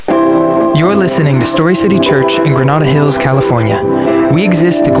listening to Story City Church in Granada Hills, California. We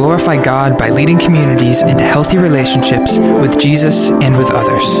exist to glorify God by leading communities into healthy relationships with Jesus and with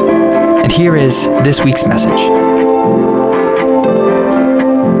others. And here is this week's message.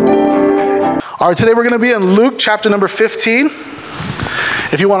 All right, today we're going to be in Luke chapter number 15.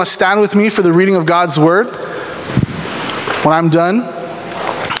 If you want to stand with me for the reading of God's word, when I'm done,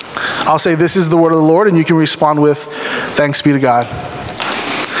 I'll say, "This is the word of the Lord," and you can respond with, "Thanks be to God."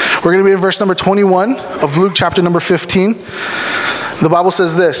 We're going to be in verse number 21 of Luke chapter number 15. The Bible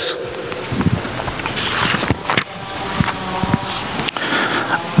says this: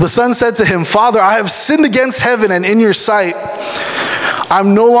 "The son said to him, 'Father, I have sinned against heaven and in your sight.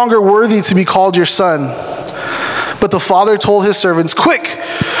 I'm no longer worthy to be called your son.' But the father told his servants, 'Quick,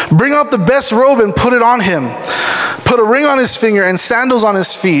 bring out the best robe and put it on him. Put a ring on his finger and sandals on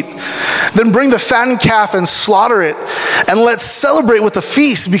his feet. Then bring the fattened calf and slaughter it. And let's celebrate with a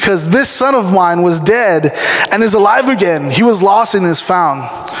feast, because this son of mine was dead and is alive again. He was lost and is found.'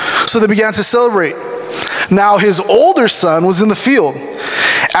 So they began to celebrate. Now his older son was in the field.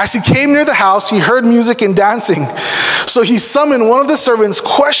 As he came near the house, he heard music and dancing. So he summoned one of the servants,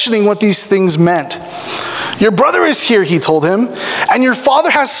 questioning what these things meant. 'Your brother is here,' he told him, 'and your father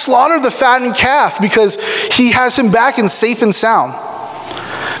has slaughtered the fattened calf because he has him back and safe and sound.'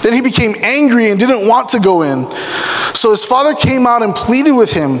 Then he became angry and didn't want to go in. So his father came out and pleaded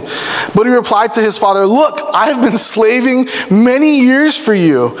with him. But he replied to his father, 'Look, I have been slaving many years for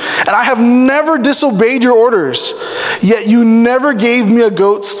you, and I have never disobeyed your orders. Yet you never gave me a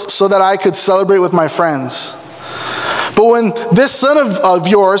goat so that I could celebrate with my friends. But when this son of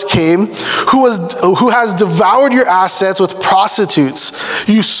yours came, who has devoured your assets with prostitutes,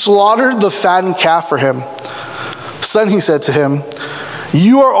 you slaughtered the fattened calf for him.' 'Son,' he said to him,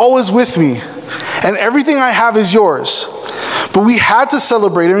 'you are always with me, and everything I have is yours. But we had to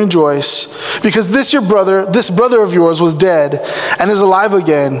celebrate and rejoice, because this brother of yours was dead and is alive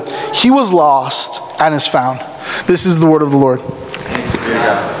again. He was lost and is found.'" This is the word of the Lord. Thanks be to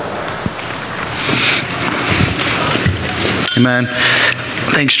God. Amen.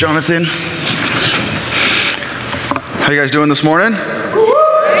 Thanks, Jonathan. How you guys doing this morning?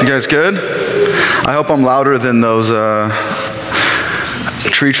 You guys good? I hope I'm louder than those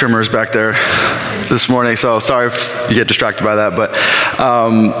tree trimmers back there this morning, so sorry if you get distracted by that. But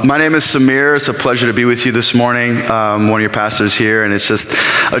my name is Sameer. It's a pleasure to be with you this morning. One of your pastors here, and it's just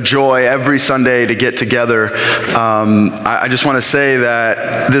a joy every Sunday to get together. I just want to say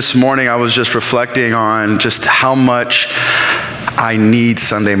that this morning I was just reflecting on just how much I need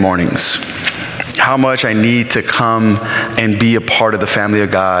Sunday mornings. How much I need to come and be a part of the family of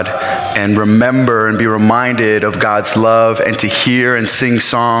God and remember and be reminded of God's love, and to hear and sing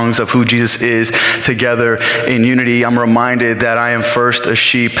songs of who Jesus is together in unity. I'm reminded that I am first a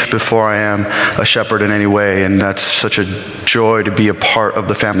sheep before I am a shepherd in any way, and that's such a joy to be a part of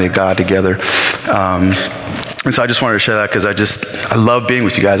the family of God together. And so I just wanted to share that because I love being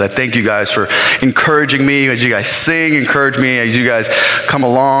with you guys. I thank you guys for encouraging me as you guys sing, encourage me as you guys come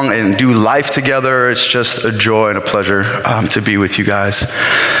along and do life together. It's just a joy and a pleasure to be with you guys.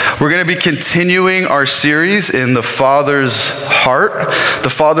 We're going to be continuing our series in The Father's Heart. The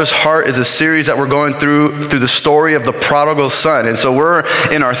Father's Heart is a series that we're going through the story of the Prodigal Son. And so we're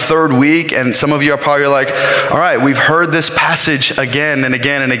in our third week, and some of you are probably like, all right, we've heard this passage again and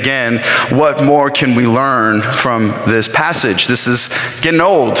again and again. What more can we learn from this passage? This is getting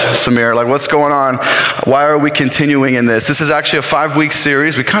old, Sameer. Like, what's going on? Why are we continuing in this? This is actually a 5-week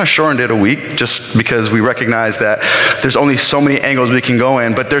series. We kind of shortened it a week just because we recognize that there's only so many angles we can go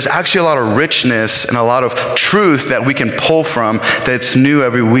in, but there's actually a lot of richness and a lot of truth that we can pull from that's new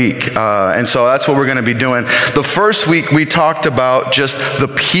every week. And so that's what we're going to be doing. The first week we talked about just the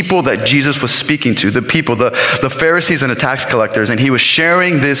people that Jesus was speaking to, the people, the Pharisees and the tax collectors, and he was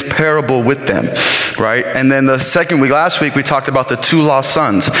sharing this parable with them, right? And then the second week, last week, we talked about the 2 lost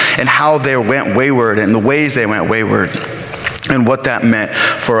sons and how they went wayward and the ways they went wayward and what that meant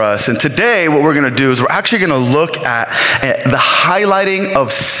for us. And today, what we're going to do is we're actually going to look at the highlighting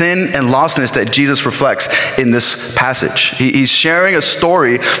of sin and lostness that Jesus reflects in this passage. He's sharing a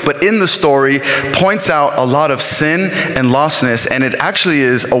story, but in the story points out a lot of sin and lostness, and it actually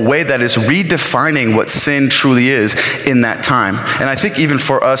is a way that is redefining what sin truly is in that time. And I think even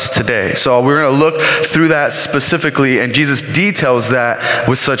for us today. So we're going to look through that specifically, and Jesus details that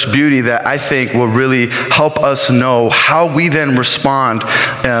with such beauty that I think will really help us know how we then respond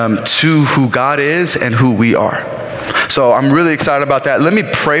to who God is and who we are. So I'm really excited about that. Let me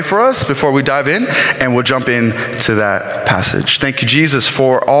pray for us before we dive in, and we'll jump into that passage. Thank you, Jesus,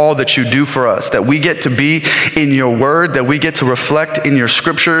 for all that you do for us, that we get to be in your word, that we get to reflect in your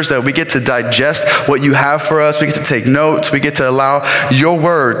scriptures, that we get to digest what you have for us. We get to take notes. We get to allow your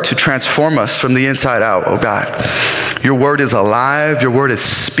word to transform us from the inside out, oh God. Your word is alive. Your word is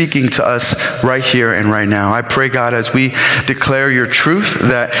speaking to us right here and right now. I pray, God, as we declare your truth,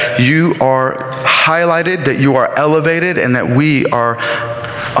 that you are highlighted, that you are elevated, and that we are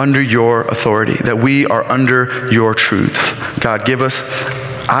under your authority, that we are under your truth. God, give us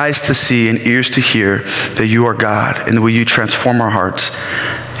eyes to see and ears to hear that you are God, and that will you transform our hearts.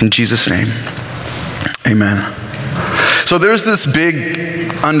 In Jesus' name, amen. So there's this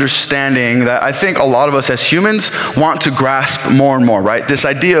big understanding that I think a lot of us as humans want to grasp more and more, right? This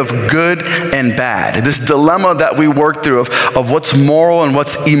idea of good and bad, this dilemma that we work through of what's moral and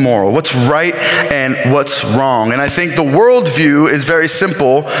what's immoral, what's right and what's wrong. And I think the worldview is very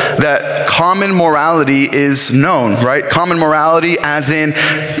simple, that common morality is known, right? Common morality as in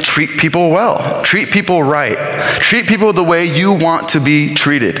treat people well, treat people right, treat people the way you want to be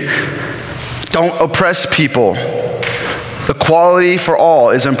treated. Don't oppress people. Equality for all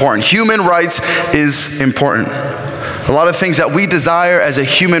is important. Human rights is important. A lot of things that we desire as a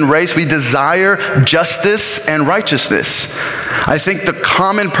human race, we desire justice and righteousness. I think the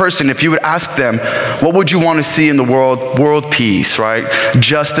common person, if you would ask them, what would you want to see in the world? World peace, right?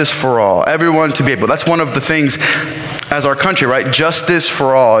 Justice for all. Everyone to be able. That's one of the things as our country, right? Justice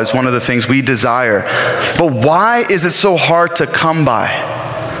for all is one of the things we desire. But why is it so hard to come by?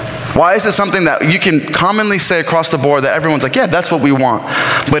 Why is it something that you can commonly say across the board that everyone's like, yeah, that's what we want.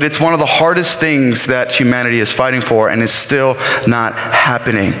 But it's one of the hardest things that humanity is fighting for, and is still not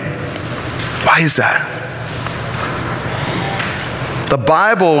happening. Why is that? The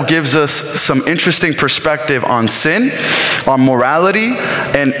Bible gives us some interesting perspective on sin, on morality,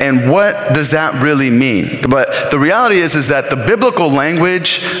 and what does that really mean? But the reality is that the biblical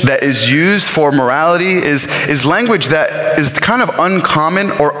language that is used for morality is language that is kind of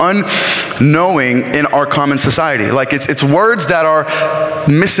uncommon or unknowing in our common society. Like it's words that are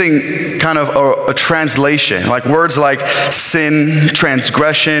missing kind of a translation. Like words like sin,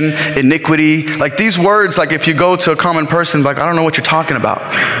 transgression, iniquity. Like these words, like if you go to a common person, like, I don't know what you're talking about.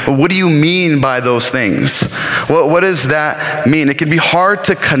 But what do you mean by those things? What does that mean? It can be hard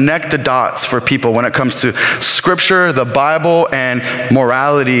to connect the dots for people when it comes to scripture, the Bible, and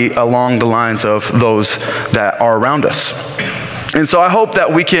morality along the lines of those that are around us. And so I hope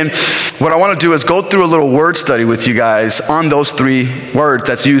that what I want to do is go through a little word study with you guys on those three words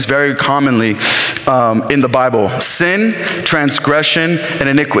that's used very commonly in the Bible: sin, transgression, and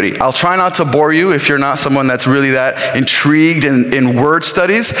iniquity. I'll try not to bore you if you're not someone that's really that intrigued in word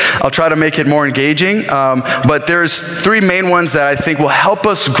studies. I'll try to make it more engaging. But there's three main ones that I think will help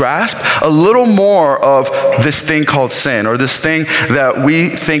us grasp a little more of this thing called sin, or this thing that we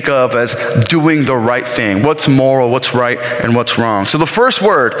think of as doing the right thing. What's moral, what's right, and what's wrong. So the first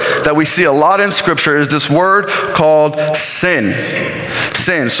word that we see a lot in scripture is this word called sin.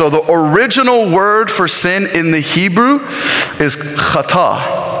 Sin. So the original word for sin in the Hebrew is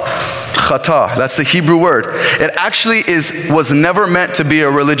chata. Chata. That's the Hebrew word. It actually was never meant to be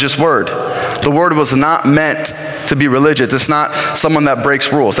a religious word. The word was not meant to be religious. It's not someone that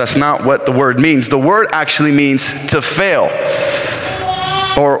breaks rules. That's not what the word means. The word actually means to fail.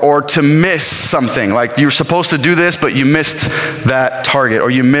 Or to miss something, like you're supposed to do this, but you missed that target, or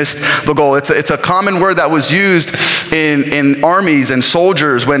you missed the goal. It's a common word that was used in armies and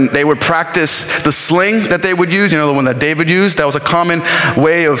soldiers when they would practice the sling that they would use, the one that David used. That was a common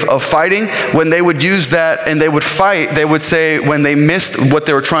way of fighting. When they would use that and they would fight, they would say when they missed what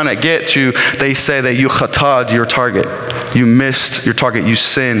they were trying to get to, they say that you chatad your target. You missed your target. You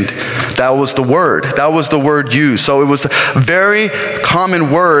sinned. That was the word. That was the word used. So it was a very common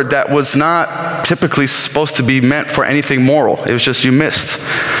word that was not typically supposed to be meant for anything moral. It was just you missed.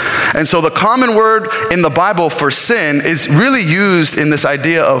 And so the common word in the Bible for sin is really used in this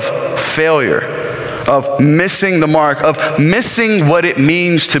idea of failure, of missing the mark, of missing what it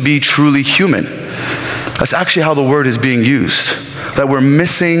means to be truly human. That's actually how the word is being used, that we're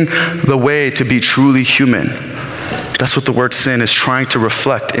missing the way to be truly human. That's what the word sin is trying to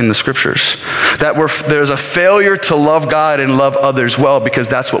reflect in the scriptures. That there's a failure to love God and love others well, because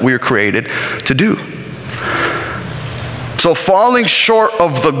that's what we were created to do. So falling short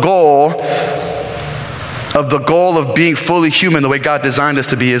of the goal of being fully human, the way God designed us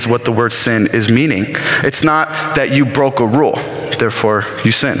to be, is what the word sin is meaning. It's not that you broke a rule, therefore you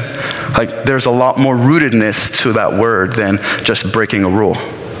sin. Like there's a lot more rootedness to that word than just breaking a rule.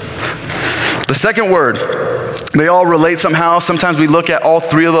 The second word They all relate somehow. Sometimes we look at all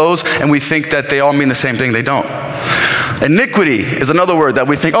three of those and we think that they all mean the same thing. They don't. Iniquity is another word that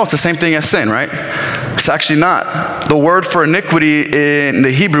we think, oh, it's the same thing as sin, right? It's actually not. The word for iniquity in the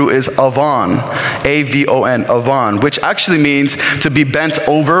Hebrew is avon, A-V-O-N, avon, which actually means to be bent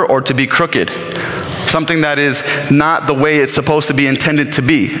over or to be crooked. Something that is not the way it's supposed to be intended to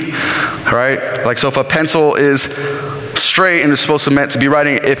be, right? Like, so if a pencil is straight and it's supposed to meant to be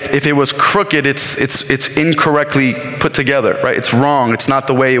writing, if it was crooked, it's incorrectly put together, right? It's wrong. It's not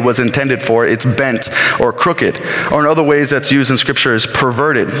the way it was intended for. It's bent or crooked. Or in other ways that's used in Scripture is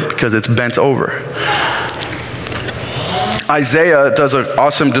perverted because it's bent over. Isaiah does an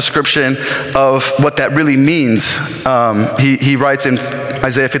awesome description of what that really means. He writes in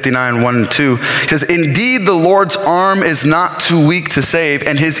Isaiah 59, 1 and 2, he says, "Indeed, the Lord's arm is not too weak to save,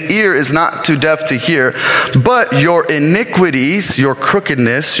 and his ear is not too deaf to hear. But your iniquities, your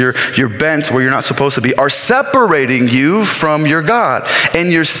crookedness, your bent where you're not supposed to be, are separating you from your God.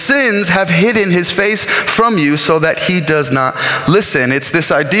 And your sins have hidden his face from you so that he does not listen." It's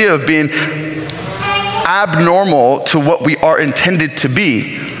this idea of being abnormal to what we are intended to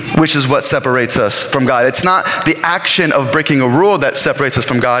be, which is what separates us from God. It's not the action of breaking a rule that separates us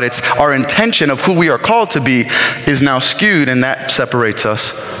from God. It's our intention of who we are called to be is now skewed, and that separates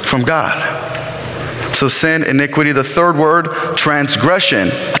us from God. So sin, iniquity. The third word, transgression.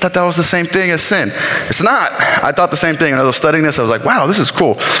 I thought that was the same thing as sin. It's not. I thought the same thing. And I was studying this. I was like, wow, this is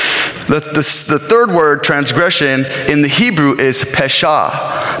cool. The third word, transgression, in the Hebrew is pesha.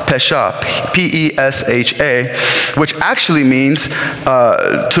 Pesha, P-E-S-H-A, which actually means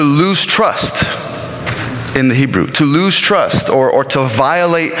to lose trust. In the Hebrew, to lose trust or to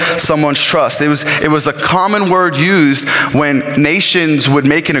violate someone's trust. It was a common word used when nations would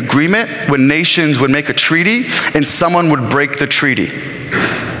make an agreement, when nations would make a treaty, and someone would break the treaty.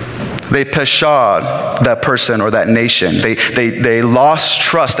 They peshad that person or that nation. They lost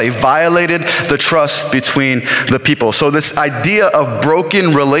trust. They violated the trust between the people. So this idea of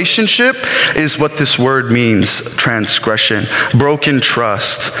broken relationship is what this word means, transgression, broken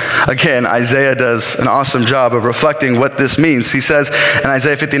trust. Again, Isaiah does an awesome job of reflecting what this means. He says in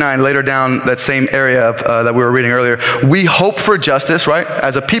Isaiah 59, later down that same area that we were reading earlier, we hope for justice, right?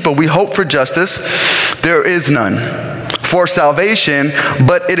 As a people, we hope for justice. There is none. For salvation,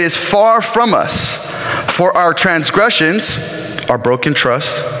 but it is far from us. For our transgressions, our broken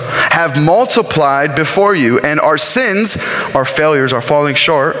trust, have multiplied before you, and our sins, our failures, our falling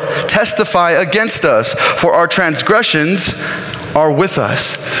short, testify against us. For our transgressions are with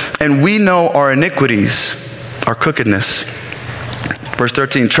us, and we know our iniquities, our crookedness. Verse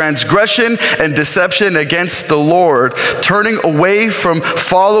 13, transgression and deception against the Lord, turning away from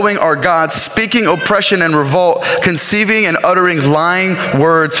following our God, speaking oppression and revolt, conceiving and uttering lying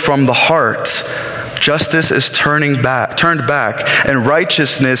words from the heart. Justice is turned back, and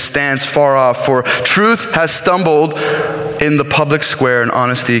righteousness stands far off. For truth has stumbled in the public square, and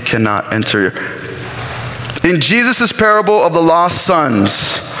honesty cannot enter. In Jesus' parable of the lost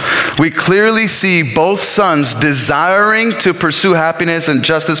sons, we clearly see both sons desiring to pursue happiness and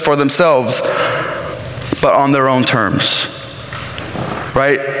justice for themselves, but on their own terms.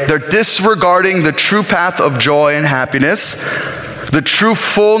 Right? They're disregarding the true path of joy and happiness, the true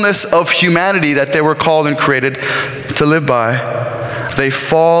fullness of humanity that they were called and created to live by. They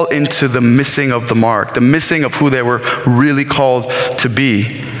fall into the missing of the mark, the missing of who they were really called to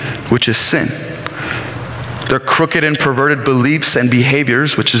be, which is sin. Their crooked and perverted beliefs and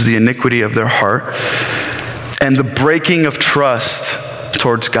behaviors, which is the iniquity of their heart, and the breaking of trust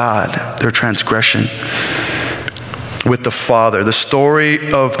towards God, their transgression with the Father. The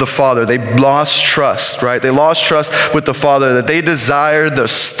story of the Father, they lost trust, right? They lost trust with the Father, that they desired the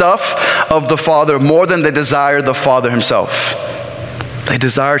stuff of the Father more than they desired the Father himself. They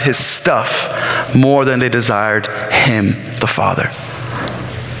desired his stuff more than they desired him, the Father.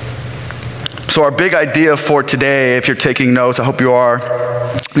 So our big idea for today, if you're taking notes, I hope you are,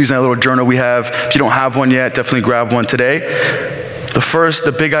 using that little journal we have. If you don't have one yet, definitely grab one today.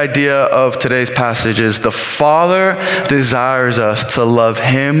 The big idea of today's passage is the Father desires us to love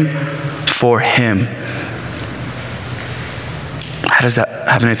him for him. How does that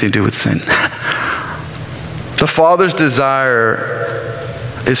have anything to do with sin? The Father's desire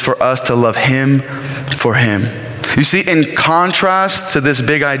is for us to love him for him. You see, in contrast to this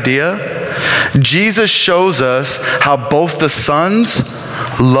big idea, Jesus shows us how both the sons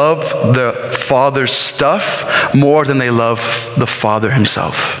love the Father's stuff more than they love the Father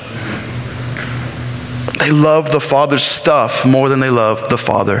himself. They love the Father's stuff more than they love the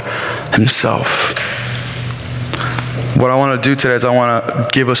Father himself. what I want to do today is I want to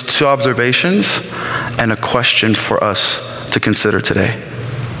give us two observations and a question for us to consider today.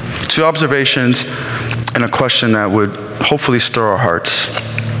 Two observations and a question that would hopefully stir our hearts.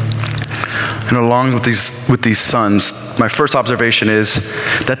 And along with these sons, my first observation is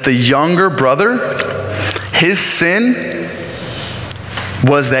that the younger brother, his sin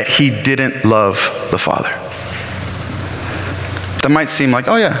was that he didn't love the father. That might seem like,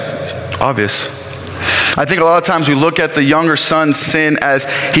 oh yeah, obvious. I think a lot of times we look at the younger son's sin as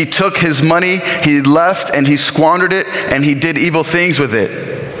he took his money, he left, and he squandered it, and he did evil things with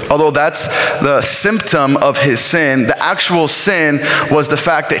it. Although that's the symptom of his sin, the actual sin was the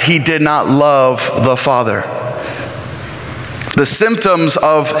fact that he did not love the Father. The symptoms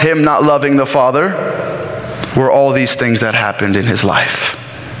of him not loving the Father were all these things that happened in his life.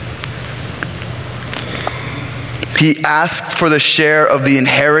 He asked for the share of the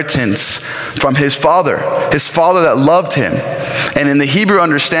inheritance from his father that loved him. And in the Hebrew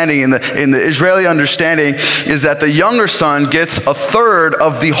understanding, in the Israeli understanding, is that the younger son gets a third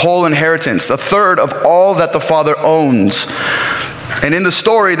of the whole inheritance, a third of all that the father owns. And in the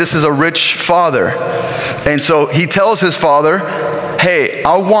story, this is a rich father. And so he tells his father, hey,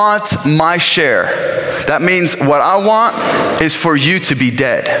 I want my share. That means what I want is for you to be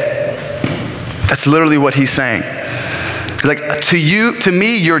dead. That's literally what he's saying. He's like, to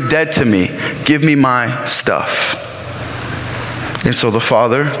me, you're dead to me. Give me my stuff. And so the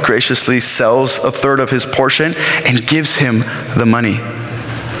father graciously sells a third of his portion and gives him the money.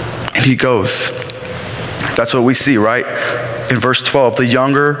 And he goes. That's what we see, right? In verse 12, the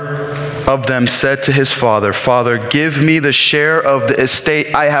younger of them said to his father, Father, give me the share of the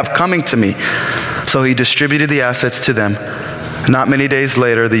estate I have coming to me. So he distributed the assets to them. Not many days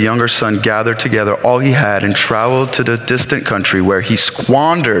later, the younger son gathered together all he had and traveled to the distant country where he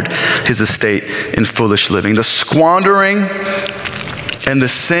squandered his estate in foolish living. The squandering and the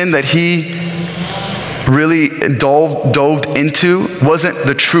sin that he really dove into wasn't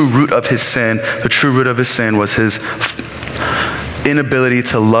the true root of his sin. The true root of his sin was his inability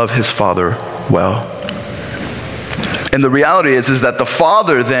to love his father well. And the reality is that the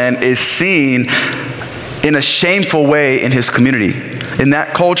father then is seen in a shameful way in his community. In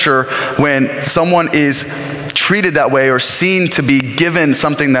that culture, when someone is treated that way or seen to be given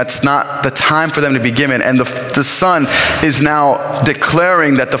something that's not the time for them to be given, and the son is now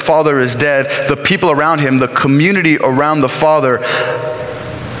declaring that the father is dead, the people around him, the community around the father,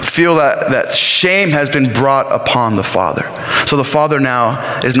 feel that shame has been brought upon the father. So the father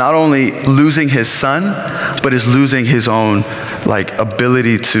now is not only losing his son, but is losing his own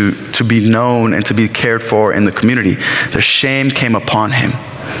ability to be known and to be cared for in the community. The shame came upon him.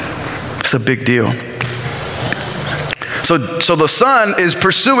 It's a big deal. So the son is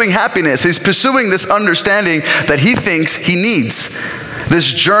pursuing happiness. He's pursuing this understanding that he thinks he needs. This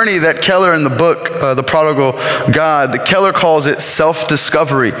journey that Keller in the book, The Prodigal God, Keller calls it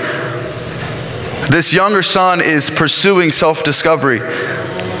self-discovery. This younger son is pursuing self-discovery.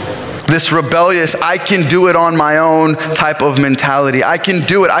 This rebellious, I can do it on my own type of mentality. I can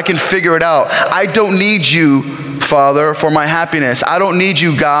do it. I can figure it out. I don't need you, Father, for my happiness. I don't need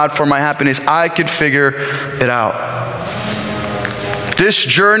you, God, for my happiness. I could figure it out. This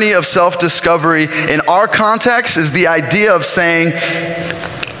journey of self-discovery in our context is the idea of saying,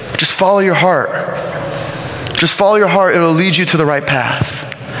 just follow your heart. Just follow your heart. It'll lead you to the right path.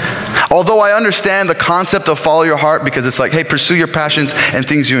 Although I understand the concept of follow your heart because it's like, hey, pursue your passions and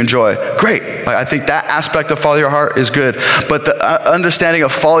things you enjoy. Great. I think that aspect of follow your heart is good. But the understanding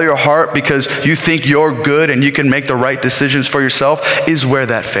of follow your heart because you think you're good and you can make the right decisions for yourself is where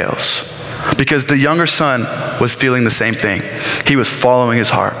that fails. Because the younger son was feeling the same thing. He was following his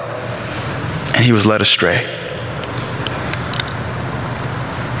heart and he was led astray.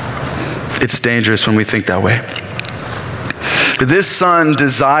 It's dangerous when we think that way. This son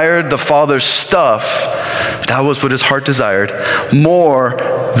desired the father's stuff. That was what his heart desired, more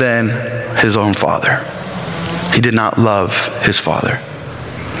than his own father. He did not love his father.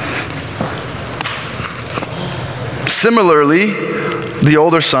 Similarly, the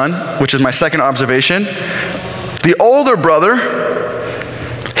older son, which is my second observation, the older brother,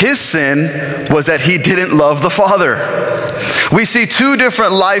 his sin was that he didn't love the father. We see two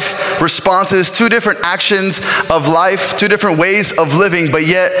different life responses, two different actions of life, two different ways of living, but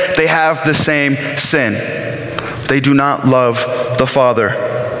yet they have the same sin. They do not love the father.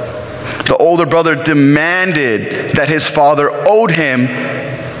 The older brother demanded that his father owed him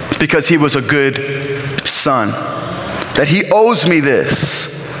because he was a good son. That he owes me this.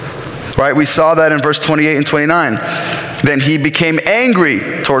 Right? We saw that in verse 28 and 29. Then he became angry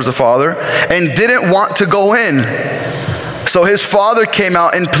towards the father and didn't want to go in. So his father came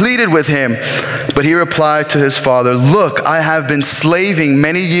out and pleaded with him. But he replied to his father, look, I have been slaving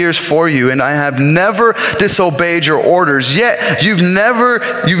many years for you, and I have never disobeyed your orders. Yet you've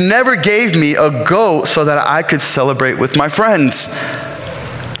never gave me a goat so that I could celebrate with my friends.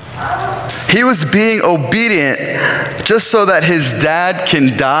 He was being obedient just so that his dad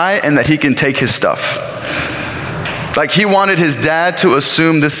can die and that he can take his stuff. Like he wanted his dad to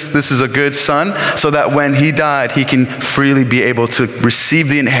assume this is a good son so that when he died, he can freely be able to receive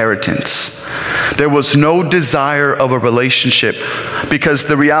the inheritance. There was no desire of a relationship, because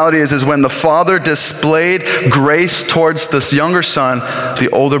the reality is when the father displayed grace towards this younger son, the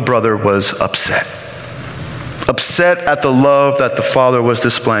older brother was upset. Upset at the love that the father was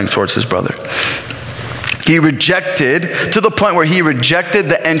displaying towards his brother. He rejected, to the point where he rejected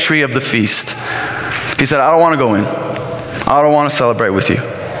the entry of the feast. He said, I don't want to go in. I don't want to celebrate with you.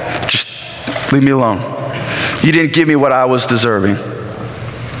 Just leave me alone. You didn't give me what I was deserving.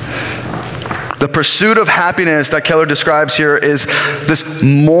 The pursuit of happiness that Keller describes here is this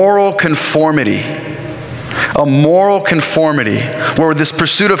moral conformity. A moral conformity, where this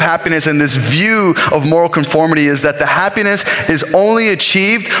pursuit of happiness and this view of moral conformity is that the happiness is only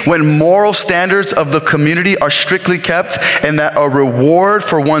achieved when moral standards of the community are strictly kept and that a reward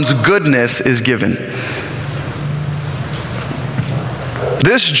for one's goodness is given.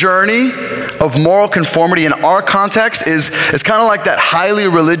 This journey of moral conformity in our context is kind of like that highly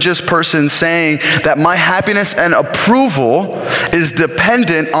religious person saying that my happiness and approval is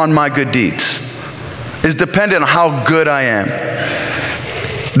dependent on my good deeds. Is dependent on how good I am.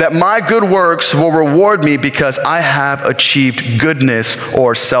 That my good works will reward me because I have achieved goodness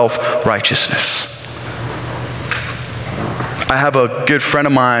or self-righteousness. I have a good friend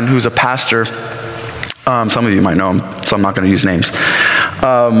of mine who's a pastor. Some of you might know him, so I'm not going to use names.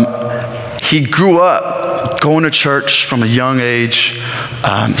 He grew up going to church from a young age.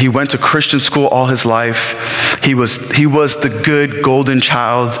 He went to Christian school all his life. He was the good golden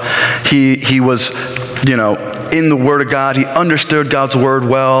child. He was, in the Word of God. He understood God's Word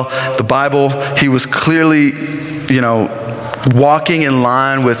well. The Bible, he was clearly, walking in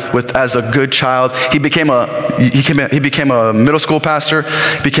line with as a good child. He became a middle school pastor,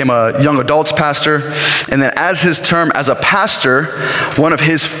 became a young adults pastor, and then as his term as a pastor, one of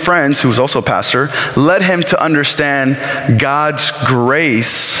his friends, who was also a pastor, led him to understand God's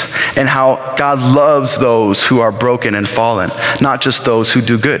grace and how God loves those who are broken and fallen, not just those who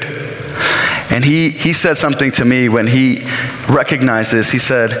do good. And he said something to me when he recognized this. He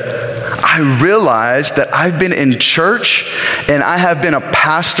said, I realized that I've been in church and I have been a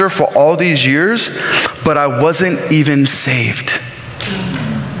pastor for all these years, but I wasn't even saved.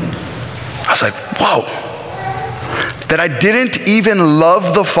 I was like, whoa. That I didn't even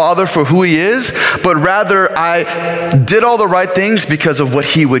love the Father for who he is, but rather I did all the right things because of what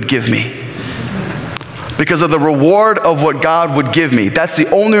he would give me. Because of the reward of what God would give me. That's the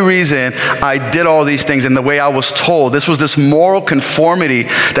only reason I did all these things and the way I was told. This was this moral conformity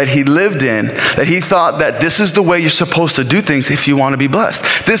that he lived in, that he thought that this is the way you're supposed to do things if you want to be blessed.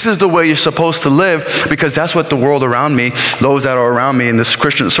 This is the way you're supposed to live because that's what the world around me, those that are around me in this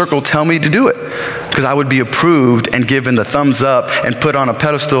Christian circle tell me to do it. Because I would be approved and given the thumbs up and put on a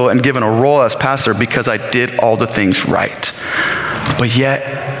pedestal and given a role as pastor because I did all the things right. But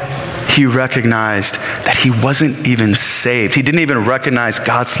yet, he recognized that he wasn't even saved. He didn't even recognize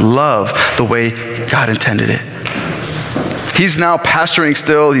God's love the way God intended it. He's now pastoring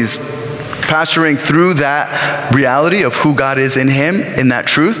still. He's pastoring through that reality of who God is in him, in that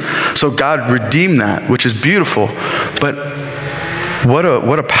truth. So God redeemed that, which is beautiful. But what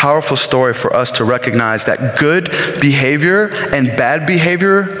a powerful story for us to recognize that good behavior and bad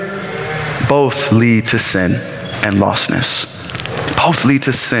behavior both lead to sin and lostness. Both lead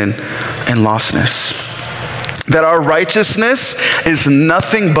to sin and lostness. That our righteousness is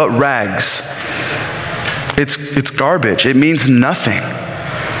nothing but rags. It's garbage. It means nothing.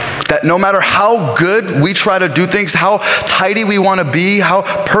 That no matter how good we try to do things, how tidy we want to be, how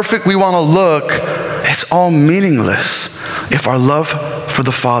perfect we want to look, it's all meaningless if our love for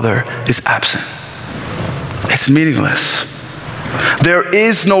the Father is absent. It's meaningless. There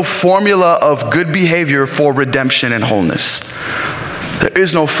is no formula of good behavior for redemption and wholeness. There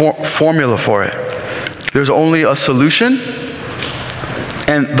is no formula for it. There's only a solution,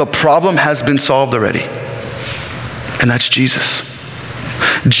 and the problem has been solved already. And that's Jesus.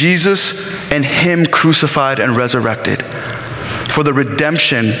 Jesus and him crucified and resurrected for the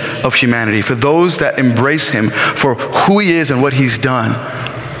redemption of humanity, for those that embrace him for who he is and what he's done,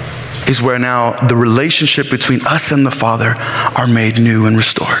 is where now the relationship between us and the Father are made new and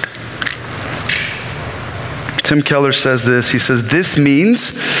restored. Tim Keller says this. He says, this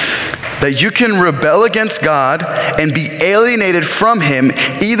means that you can rebel against God and be alienated from him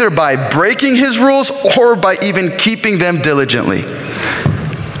either by breaking his rules or by even keeping them diligently.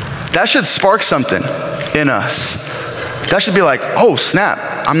 That should spark something in us. That should be like, oh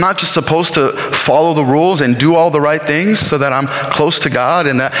snap, I'm not just supposed to follow the rules and do all the right things so that I'm close to God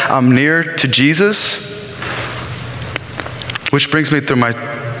and that I'm near to Jesus. Which brings me through my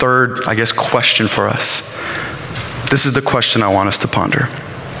third, question for us. This is the question I want us to ponder.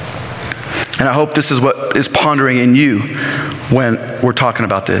 And I hope this is what is pondering in you when we're talking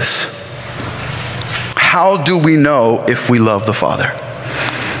about this. How do we know if we love the Father?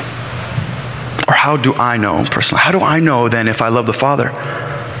 Or how do I know personally? How do I know then if I love the Father?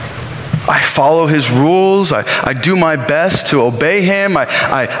 I follow his rules. I do my best to obey him.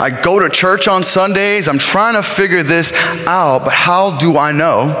 I go to church on Sundays. I'm trying to figure this out. But how do I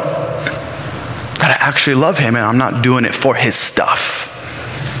know that I actually love him and I'm not doing it for his stuff?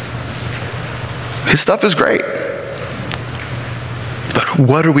 His stuff is great. But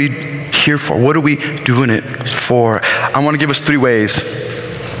what are we here for? What are we doing it for? I want to give us 3 ways,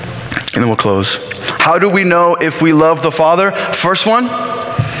 and then we'll close. How do we know if we love the Father? First one,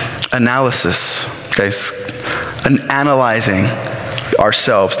 analysis. Okay, and analyzing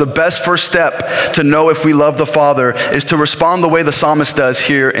ourselves. The best first step to know if we love the Father is to respond the way the psalmist does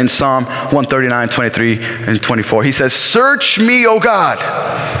here in Psalm 139, 23, and 24. He says, search me, O God.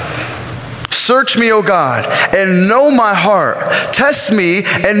 Search me, O God, and know my heart. Test me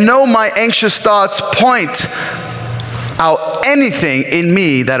and know my anxious thoughts. Point out anything in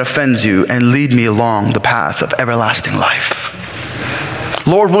me that offends you and lead me along the path of everlasting life.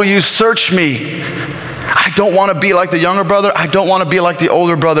 Lord, will you search me? I don't want to be like the younger brother. I don't want to be like the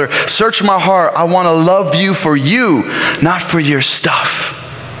older brother. Search my heart. I want to love you for you, not for your stuff.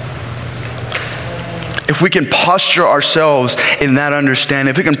 If we can posture ourselves in that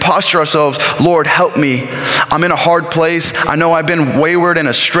understanding, if we can posture ourselves, Lord, help me. I'm in a hard place. I know I've been wayward and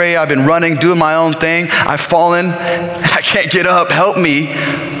astray. I've been running, doing my own thing. I've fallen. I can't get up. Help me.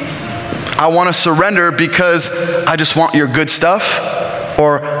 I want to surrender because I just want your good stuff,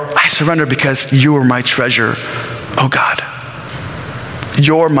 or I surrender because you are my treasure, oh God.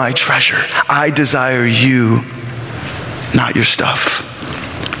 You're my treasure. I desire you, not your stuff.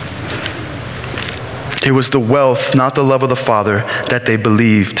 It was the wealth, not the love of the Father, that they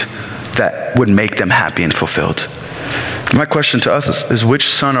believed that would make them happy and fulfilled. My question to us is which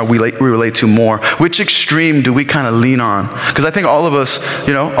son are we relate to more? Which extreme do we kind of lean on? Because I think all of us,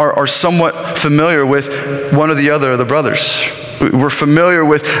 are somewhat familiar with one or the other of the brothers. We're familiar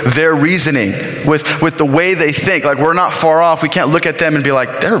with their reasoning, with the way they think. Like, we're not far off. We can't look at them and be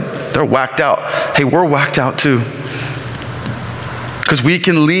like, they're whacked out. Hey, we're whacked out too. Because we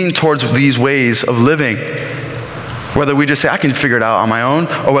can lean towards these ways of living. Whether we just say, I can figure it out on my own,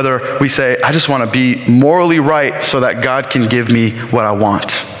 or whether we say, I just want to be morally right so that God can give me what I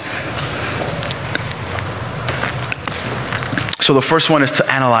want. So the first one is to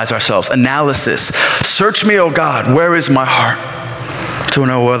analyze ourselves. Analysis. Search me, O God, where is my heart? To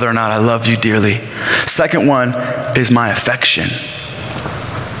know whether or not I love you dearly. Second one is my affection.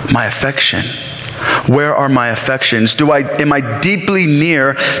 My affection. Where are my affections? Am I deeply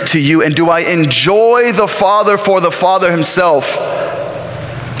near to you? And do I enjoy the Father for the Father himself?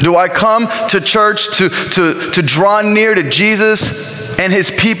 Do I come to church to draw near to Jesus and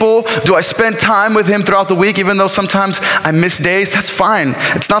his people? Do I spend time with him throughout the week, even though sometimes I miss days? That's fine.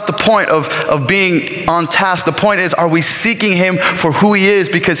 It's not the point of being on task. The point is, are we seeking him for who he is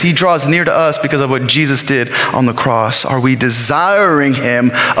because he draws near to us because of what Jesus did on the cross? Are we desiring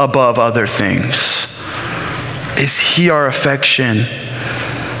him above other things? Is he our affection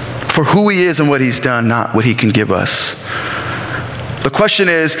for who he is and what he's done, not what he can give us? The question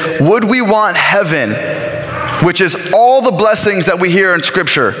is, would we want heaven, which is all the blessings that we hear in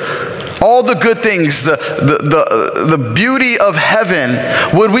Scripture, all the good things, the beauty of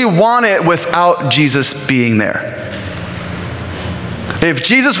heaven, would we want it without Jesus being there? If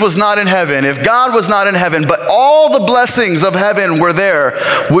Jesus was not in heaven, if God was not in heaven, but all the blessings of heaven were there,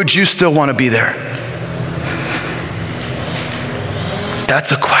 would you still want to be there?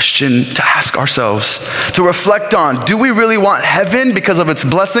 That's a question to ask ourselves, to reflect on. Do we really want heaven because of its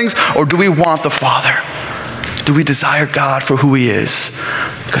blessings, or do we want the Father? Do we desire God for who he is?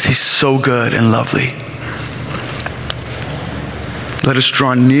 Because he's so good and lovely. Let us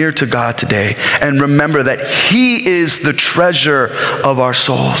draw near to God today and remember that he is the treasure of our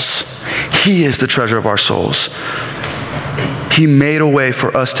souls. He is the treasure of our souls. He made a way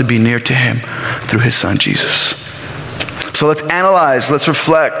for us to be near to him through his son, Jesus. So let's analyze, let's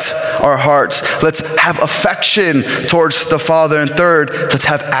reflect our hearts. Let's have affection towards the Father. And third, let's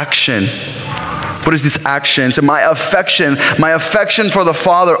have action. What is this action? So my affection for the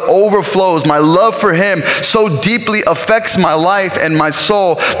Father overflows. My love for him so deeply affects my life and my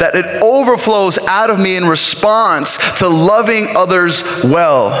soul that it overflows out of me in response to loving others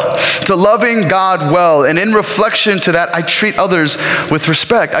well, to loving God well. And in reflection to that, I treat others with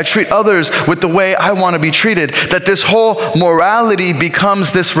respect. I treat others with the way I want to be treated. That this whole morality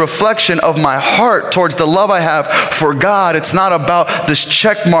becomes this reflection of my heart towards the love I have for God. It's not about this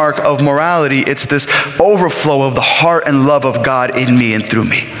check mark of morality. It's this overflow of the heart and love of God in me and through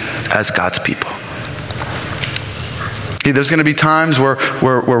me as God's people. There's going to be times where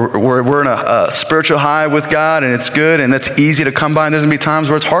we're in a spiritual high with God and it's good and that's easy to come by, and there's going to be times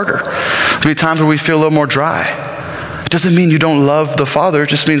where it's harder. There's going to be times where we feel a little more dry. It doesn't mean you don't love the Father. It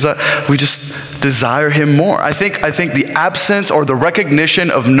just means that we just desire him more. I think the absence or the recognition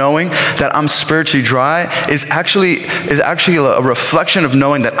of knowing that I'm spiritually dry is actually a reflection of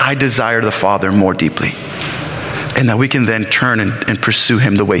knowing that I desire the Father more deeply, and that we can then turn and pursue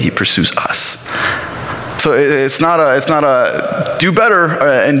him the way he pursues us. So it's not a do better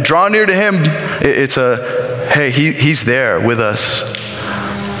and draw near to him. It's a, hey, he's there with us,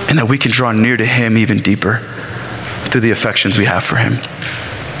 and that we can draw near to him even deeper through the affections we have for him.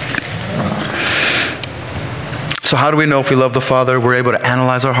 So how do we know if we love the Father? We're able to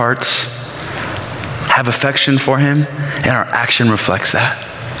analyze our hearts, have affection for him, and our action reflects that.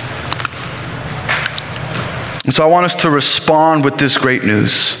 And so I want us to respond with this great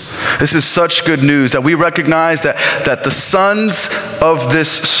news. This is such good news that we recognize that the sons of this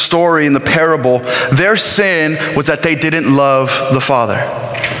story in the parable, their sin was that they didn't love the Father.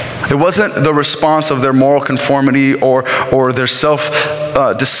 It wasn't the response of their moral conformity or their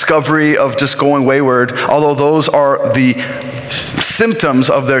self-discovery of just going wayward. Although those are the symptoms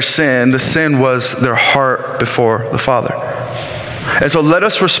of their sin, the sin was their heart before the Father. And so let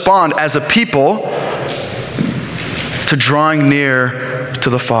us respond as a people to drawing near to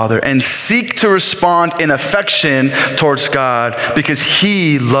the Father and seek to respond in affection towards God because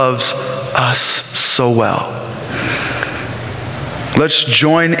he loves us so well. Let's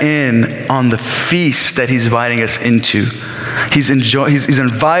join in on the feast that he's inviting us into. He's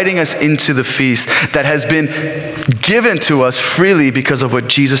inviting us into the feast that has been given to us freely because of what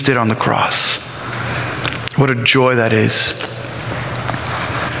Jesus did on the cross. What a joy that is.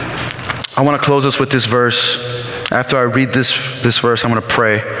 I want to close us with this verse. After I read this verse, I'm going to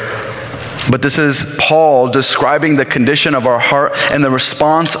pray. But this is Paul describing the condition of our heart and the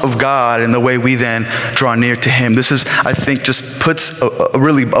response of God and the way we then draw near to him. This is, I think, just puts a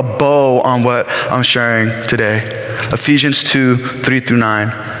bow on what I'm sharing today. Ephesians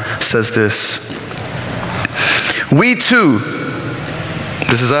 2:3-9 says this. We too,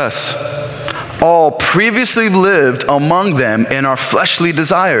 this is us, all previously lived among them in our fleshly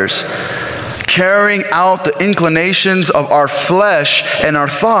desires, carrying out the inclinations of our flesh and our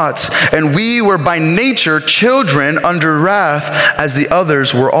thoughts. And we were by nature children under wrath, as the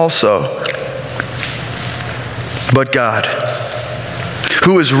others were also. But God,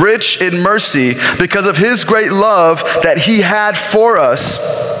 who is rich in mercy, because of his great love that he had for us,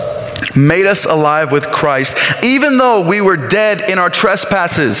 made us alive with Christ. Even though we were dead in our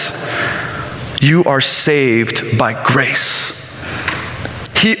trespasses, you are saved by grace.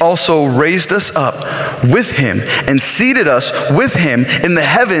 He also raised us up with him and seated us with him in the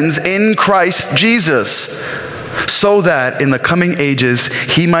heavens in Christ Jesus, so that in the coming ages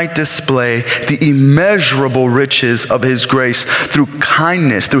he might display the immeasurable riches of his grace through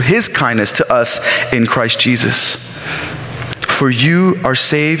his kindness to us in Christ Jesus. For you are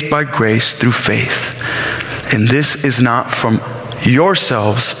saved by grace through faith, and this is not from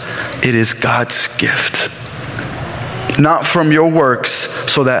yourselves, it is God's gift. Not from your works,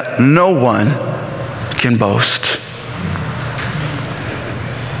 so that no one can boast.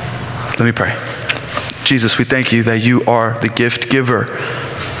 Let me pray. Jesus, we thank you that you are the gift giver.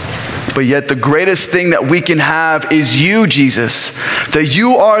 But yet the greatest thing that we can have is you, Jesus. That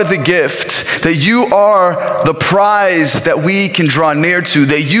you are the gift. That you are the prize that we can draw near to.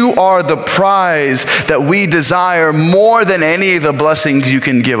 That you are the prize that we desire more than any of the blessings you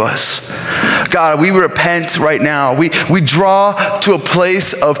can give us. God, we repent right now. We draw to a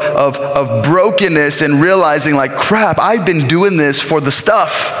place of brokenness and realizing like, crap, I've been doing this for the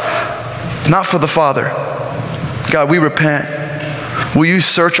stuff, not for the Father. God, we repent. Will you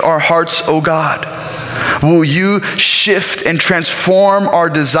search our hearts, O God? Will you shift and transform our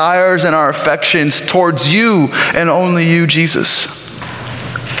desires and our affections towards you and only you, Jesus?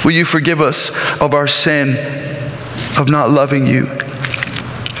 Will you forgive us of our sin, of not loving you.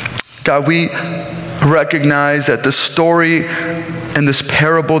 God, we recognize that the story and this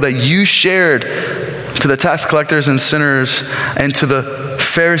parable that you shared to the tax collectors and sinners and to the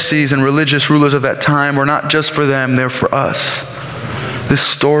Pharisees and religious rulers of that time were not just for them, they're for us. This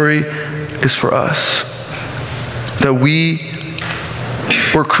story is for us. That we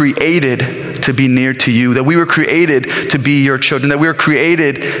were created to be near to you, that we were created to be your children, that we were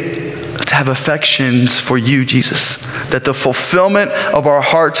created to have affections for you, Jesus. That the fulfillment of our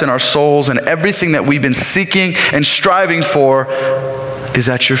hearts and our souls and everything that we've been seeking and striving for is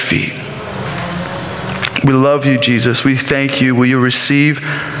at your feet. We love you, Jesus. We thank you. Will you receive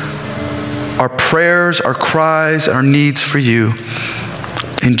our prayers, our cries, our needs for you?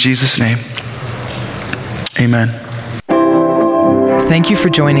 In Jesus' name, amen. Thank you for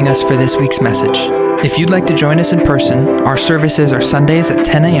joining us for this week's message. If you'd like to join us in person, our services are Sundays at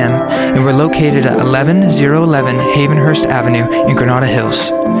 10 a.m. and we're located at 11011 Havenhurst Avenue in Granada Hills.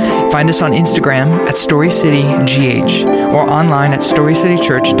 Find us on Instagram at StoryCityGH or online at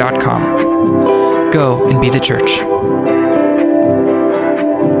StoryCityChurch.com. Go and be the church.